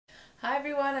Hi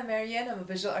everyone, I'm MaryAnn. I'm a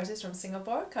visual artist from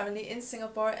Singapore, currently in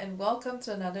Singapore, and welcome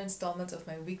to another installment of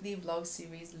my weekly vlog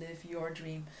series, Live Your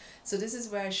Dream. So this is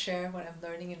where I share what I'm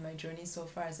learning in my journey so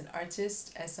far as an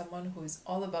artist, as someone who is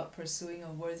all about pursuing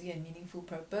a worthy and meaningful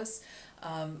purpose,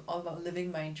 all about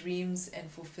living my dreams and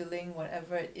fulfilling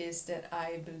whatever it is that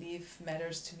I believe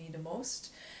matters to me the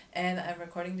most. And I'm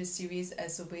recording this series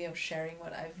as a way of sharing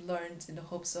what I've learned in the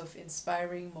hopes of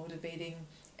inspiring, motivating,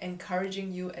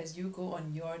 encouraging you as you go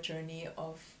on your journey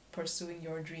of pursuing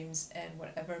your dreams and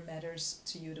whatever matters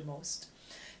to you the most.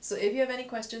 So if you have any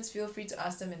questions, feel free to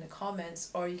ask them in the comments,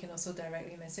 or you can also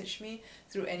directly message me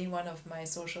through any one of my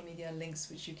social media links,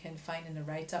 which you can find in the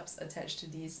write-ups attached to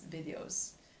these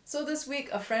videos. So this week,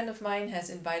 a friend of mine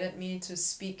has invited me to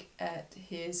speak at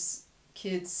his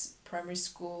kids' primary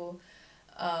school,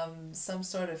 some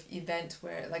sort of event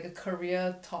where, like a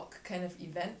career talk kind of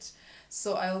event.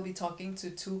 So I will be talking to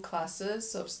two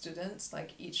classes of students,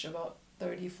 like each about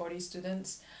 30-40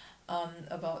 students,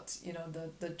 about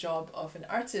the job of an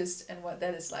artist and what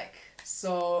that is like.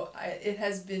 So it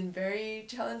has been very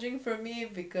challenging for me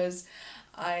because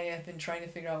I have been trying to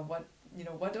figure out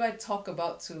what do I talk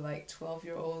about to like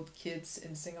 12-year-old kids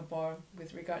in Singapore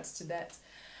with regards to that.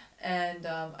 And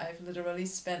I've literally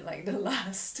spent like the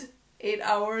last 8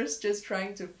 hours just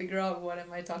trying to figure out what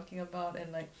am I talking about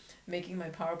and like making my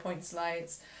PowerPoint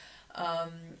slides,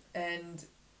 and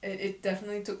it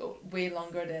definitely took way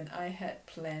longer than I had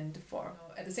planned for.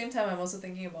 At the same time, I'm also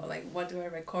thinking about like what do I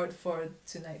record for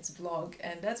tonight's vlog,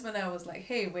 and that's when I was like,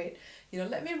 hey wait,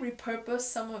 let me repurpose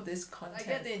some of this content. I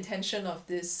get the intention of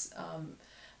this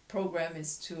program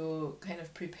is to kind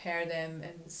of prepare them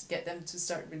and get them to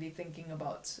start really thinking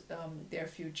about their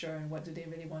future and what do they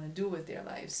really want to do with their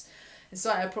lives. And so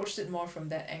I approached it more from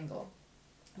that angle.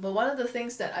 But one of the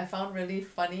things that I found really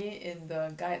funny in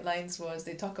the guidelines was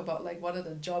they talk about like what are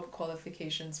the job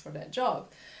qualifications for that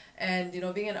job. And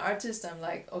being an artist, I'm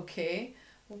like, okay,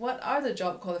 what are the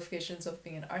job qualifications of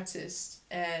being an artist?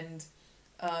 And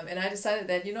I decided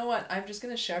that, what, I'm just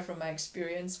going to share from my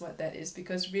experience what that is,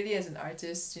 because really as an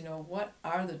artist, what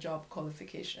are the job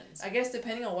qualifications? I guess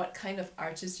depending on what kind of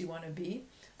artist you want to be,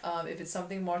 if it's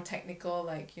something more technical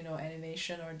like,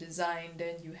 animation or design,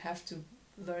 then you have to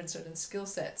learn certain skill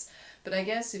sets. But I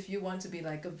guess if you want to be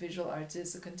like a visual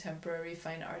artist, a contemporary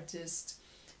fine artist,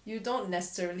 you don't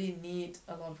necessarily need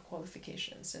a lot of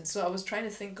qualifications. And so I was trying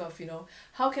to think of,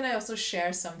 how can I also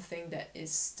share something that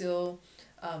is still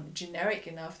generic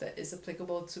enough that is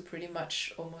applicable to pretty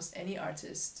much almost any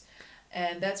artist.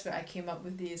 And that's where I came up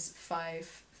with these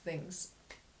 5 things.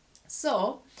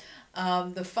 So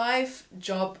the 5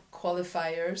 job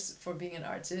qualifiers for being an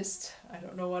artist, I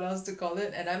don't know what else to call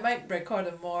it, and I might record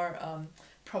a more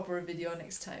proper video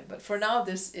next time, but for now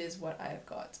this is what I've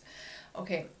got.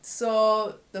 Okay,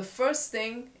 so the first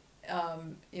thing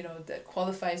that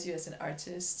qualifies you as an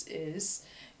artist is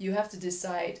you have to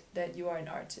decide that you are an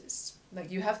artist. Like,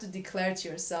 you have to declare to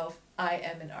yourself, I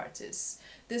am an artist.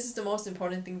 This is the most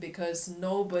important thing, because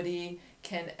nobody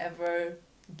can ever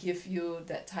give you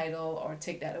that title or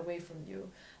take that away from you.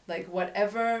 Like,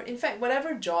 whatever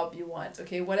job you want,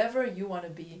 okay, whatever you want to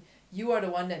be, you are the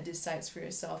one that decides for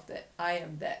yourself that I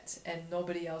am that, and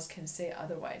nobody else can say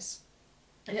otherwise.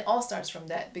 And it all starts from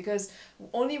that, because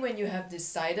only when you have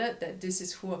decided that this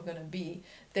is who I'm going to be,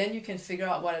 then you can figure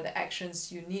out what are the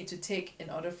actions you need to take in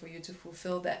order for you to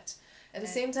fulfill that. At the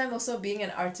same time, also, being an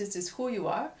artist is who you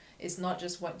are. It's not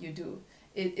just what you do.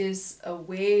 It is a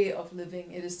way of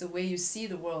living. It is the way you see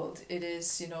the world. It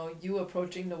is, you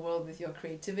approaching the world with your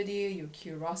creativity, your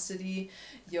curiosity,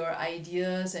 your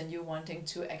ideas, and you wanting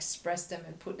to express them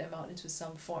and put them out into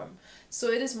some form.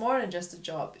 So it is more than just a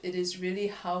job. It is really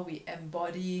how we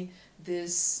embody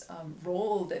this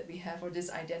role that we have, or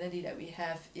this identity that we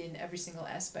have in every single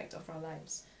aspect of our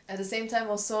lives. At the same time,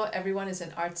 also, everyone is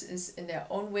an artist in their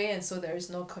own way, and so there is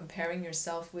no comparing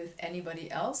yourself with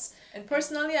anybody else. And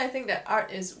personally, I think that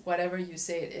art is whatever you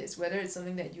say it is, whether it's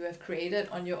something that you have created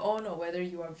on your own or whether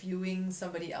you are viewing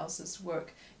somebody else's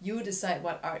work. You decide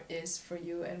what art is for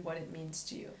you and what it means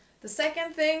to you. The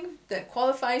second thing that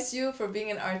qualifies you for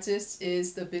being an artist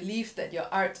is the belief that your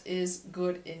art is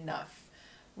good enough.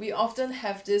 We often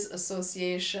have this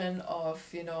association of,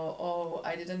 oh,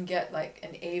 I didn't get like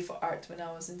an A for art when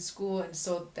I was in school, and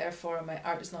so therefore my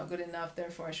art is not good enough,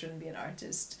 therefore I shouldn't be an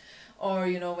artist. Or,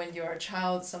 when you're a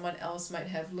child, someone else might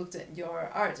have looked at your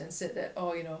art and said that,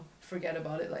 oh, forget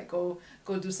about it, like go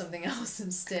do something else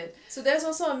instead. So there's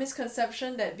also a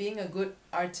misconception that being a good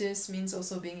artist means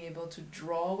also being able to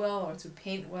draw well or to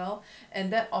paint well,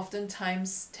 and that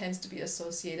oftentimes tends to be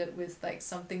associated with like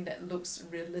something that looks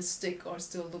realistic or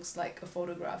still looks like a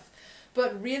photograph.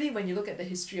 But really, when you look at the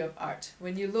history of art,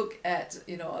 when you look at,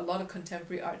 you know, a lot of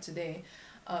contemporary art today,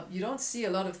 you don't see a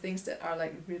lot of things that are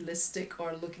like realistic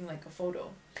or looking like a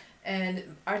photo.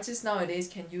 And artists nowadays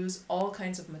can use all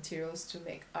kinds of materials to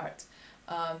make art.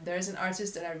 There's an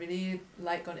artist that I really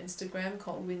like on Instagram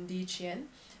called Windy Chien,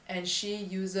 and she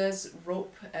uses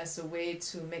rope as a way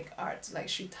to make art. Like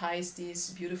she ties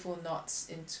these beautiful knots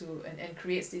into and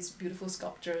creates these beautiful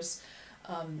sculptures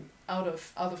out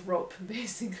of rope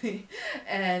basically.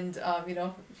 And you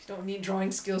know, you don't need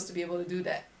drawing skills to be able to do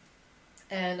that.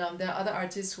 And there are other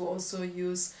artists who also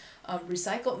use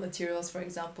recycled materials, for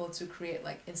example, to create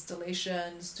like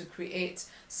installations, to create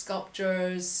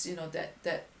sculptures, you know,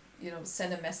 that you know,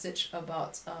 send a message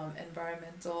about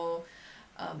environmental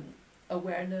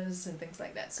awareness and things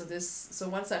like that. So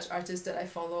one such artist that I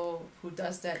follow who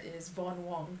does that is Von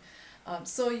Wong.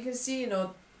 So you can see, you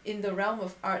know, in the realm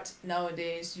of art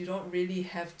nowadays, you don't really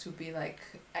have to be like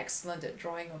excellent at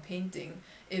drawing or painting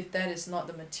if that is not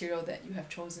the material that you have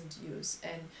chosen to use.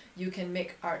 And you can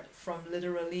make art from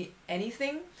literally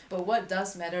anything, but what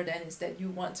does matter then is that you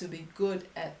want to be good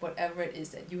at whatever it is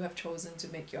that you have chosen to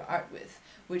make your art with,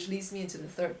 which leads me into the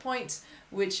third point,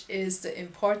 which is the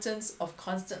importance of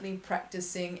constantly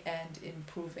practicing and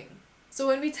improving. So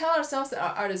when we tell ourselves that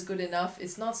our art is good enough,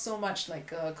 it's not so much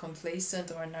like a complacent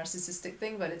or a narcissistic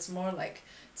thing, but it's more like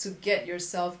to get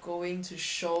yourself going to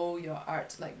show your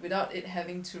art, like without it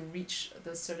having to reach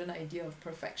the certain idea of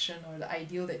perfection or the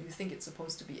ideal that you think it's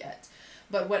supposed to be at.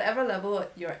 But whatever level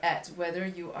you're at, whether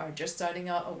you are just starting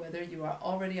out or whether you are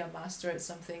already a master at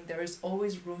something, there is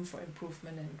always room for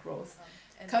improvement and growth.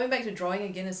 And coming back to drawing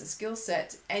again as a skill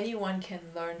set, anyone can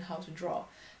learn how to draw.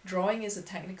 Drawing is a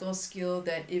technical skill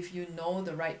that if you know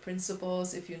the right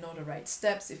principles, if you know the right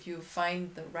steps, if you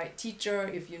find the right teacher,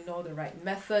 if you know the right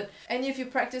method, and if you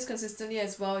practice consistently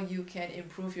as well, you can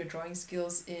improve your drawing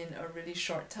skills in a really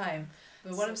short time.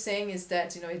 But what I'm saying is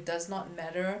that, you know, it does not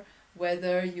matter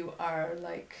whether you are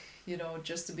like, you know,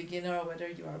 just a beginner or whether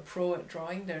you are a pro at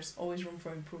drawing, there's always room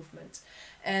for improvement.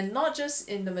 And not just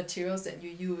in the materials that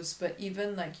you use, but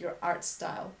even like your art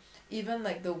style. Even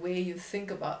like the way you think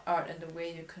about art and the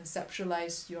way you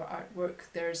conceptualize your artwork,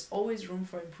 there's always room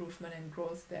for improvement and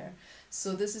growth there.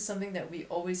 So this is something that we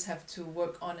always have to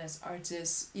work on as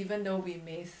artists, even though we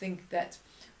may think that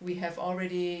we have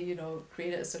already, you know,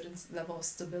 created a certain level of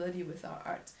stability with our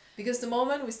art. Because the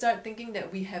moment we start thinking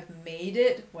that we have made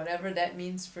it, whatever that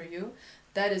means for you,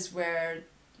 that is where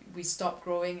we stop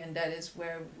growing and that is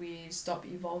where we stop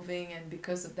evolving, and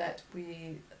because of that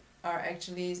we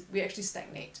actually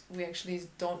stagnate. We actually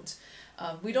don't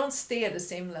we don't stay at the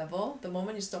same level. The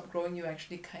moment you stop growing, you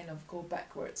actually kind of go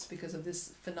backwards because of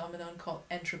this phenomenon called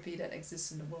entropy that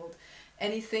exists in the world.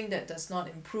 Anything that does not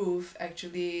improve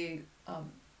actually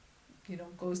you know,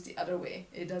 goes the other way.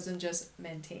 It doesn't just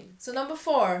maintain. So number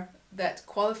 4 that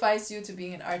qualifies you to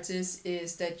being an artist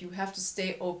is that you have to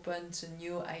stay open to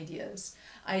new ideas.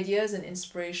 Ideas and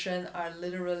inspiration are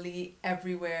literally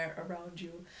everywhere around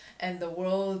you, and the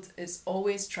world is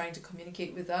always trying to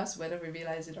communicate with us, whether we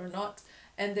realize it or not,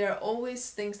 and there are always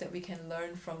things that we can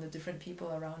learn from the different people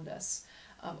around us.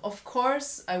 Of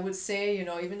course, I would say, you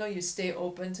know, even though you stay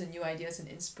open to new ideas and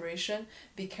inspiration,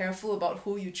 be careful about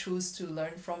who you choose to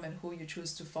learn from and who you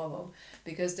choose to follow,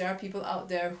 because there are people out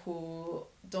there who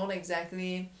don't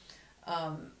exactly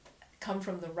come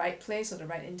from the right place or the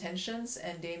right intentions,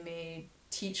 and they may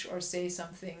teach or say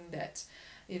something that,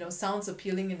 you know, sounds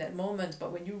appealing in that moment,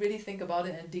 but when you really think about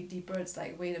it and dig deeper, it's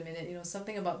like, wait a minute, you know,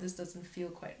 something about this doesn't feel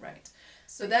quite right.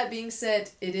 So that being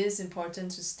said, it is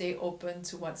important to stay open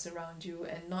to what's around you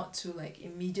and not to like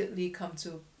immediately come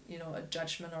to, you know, a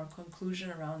judgment or a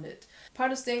conclusion around it.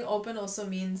 Part of staying open also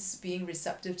means being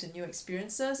receptive to new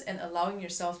experiences and allowing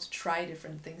yourself to try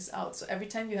different things out. So every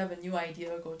time you have a new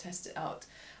idea, go test it out.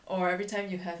 Or every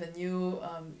time you have a new,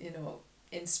 you know,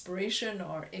 inspiration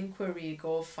or inquiry,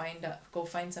 go find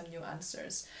some new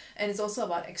answers. And it's also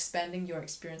about expanding your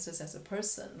experiences as a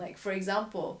person. Like, for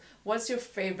example, what's your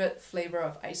favorite flavor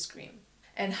of ice cream?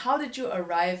 And how did you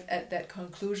arrive at that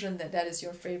conclusion that that is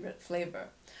your favorite flavor?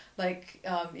 Like,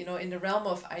 you know, in the realm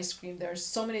of ice cream, there's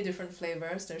so many different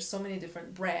flavors, there's so many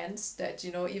different brands that,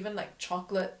 you know, even like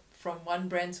chocolate from one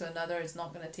brand to another is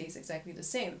not going to taste exactly the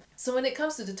same. So when it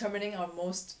comes to determining our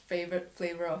most favorite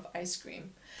flavor of ice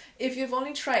cream, if you've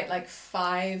only tried like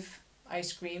 5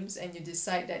 ice creams and you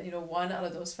decide that, you know, 1 out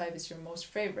of those 5 is your most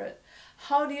favorite,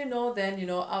 how do you know then, you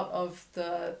know, out of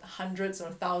the hundreds or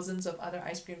thousands of other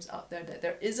ice creams out there, that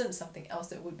there isn't something else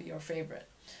that would be your favorite?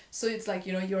 So it's like,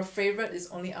 you know, your favorite is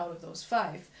only out of those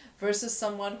 5 versus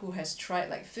someone who has tried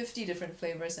like 50 different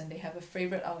flavors and they have a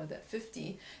favorite out of that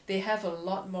 50. They have a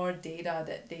lot more data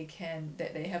that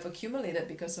they have accumulated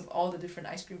because of all the different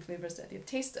ice cream flavors that they've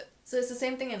tasted. So it's the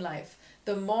same thing in life.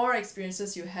 The more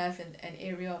experiences you have in an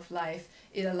area of life,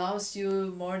 it allows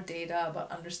you more data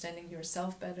about understanding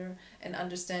yourself better and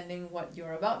understanding what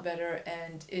you're about better,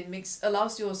 and it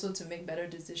allows you also to make better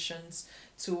decisions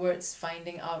towards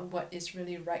finding out what is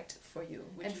really right for you.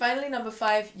 And finally, number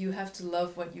 5, you have to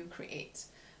love what you create.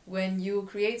 When you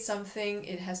create something,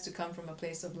 it has to come from a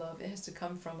place of love. It has to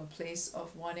come from a place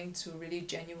of wanting to really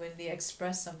genuinely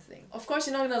express something. Of course,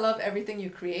 you're not going to love everything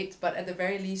you create, but at the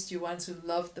very least, you want to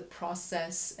love the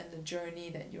process and the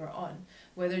journey that you're on,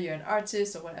 whether you're an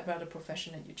artist or whatever other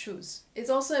profession that you choose.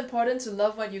 It's also important to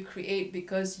love what you create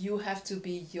because you have to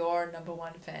be your number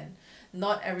 1 fan.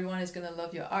 Not everyone is going to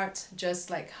love your art, just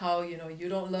like how, you know, you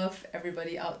don't love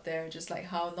everybody out there, just like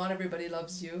how not everybody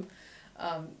loves you.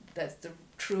 That's the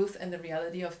truth and the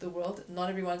reality of the world. Not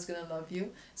everyone's going to love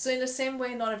you. So in the same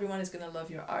way, not everyone is going to love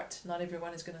your art. Not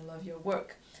everyone is going to love your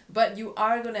work. But you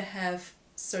are going to have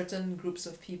certain groups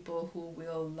of people who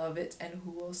will love it and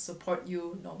who will support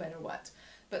you no matter what.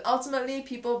 But ultimately,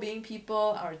 people being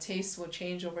people, our tastes will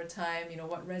change over time. You know,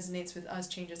 what resonates with us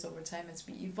changes over time as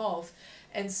we evolve.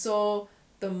 And so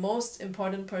the most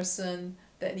important person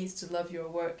that needs to love your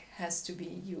work has to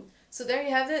be you. So there you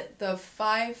have it, the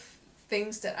 5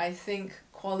 things that I think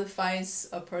qualifies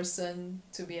a person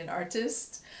to be an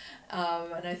artist.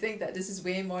 And I think that this is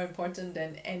way more important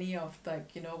than any of,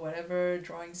 like, you know, whatever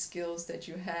drawing skills that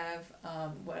you have,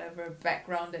 whatever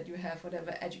background that you have,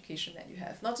 whatever education that you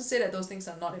have. Not to say that those things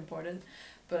are not important,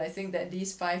 but I think that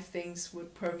these 5 things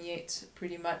would permeate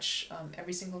pretty much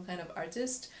every single kind of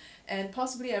artist and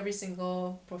possibly every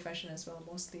single profession as well,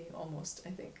 mostly, almost, I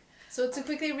think. So to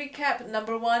quickly recap,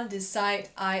 number 1, decide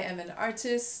I am an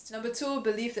artist. Number 2,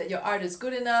 believe that your art is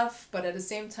good enough, but at the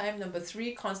same time, number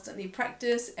 3, constantly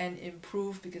practice and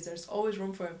improve because there's always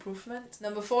room for improvement.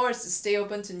 Number 4 is to stay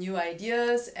open to new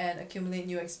ideas and accumulate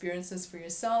new experiences for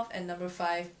yourself. And number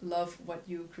 5, love what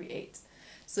you create.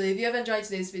 So if you have enjoyed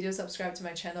today's video, subscribe to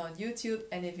my channel on YouTube,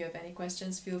 and if you have any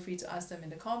questions, feel free to ask them in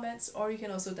the comments, or you can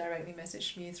also directly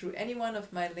message me through any one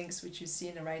of my links which you see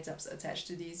in the write-ups attached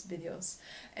to these videos.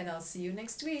 And I'll see you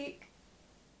next week.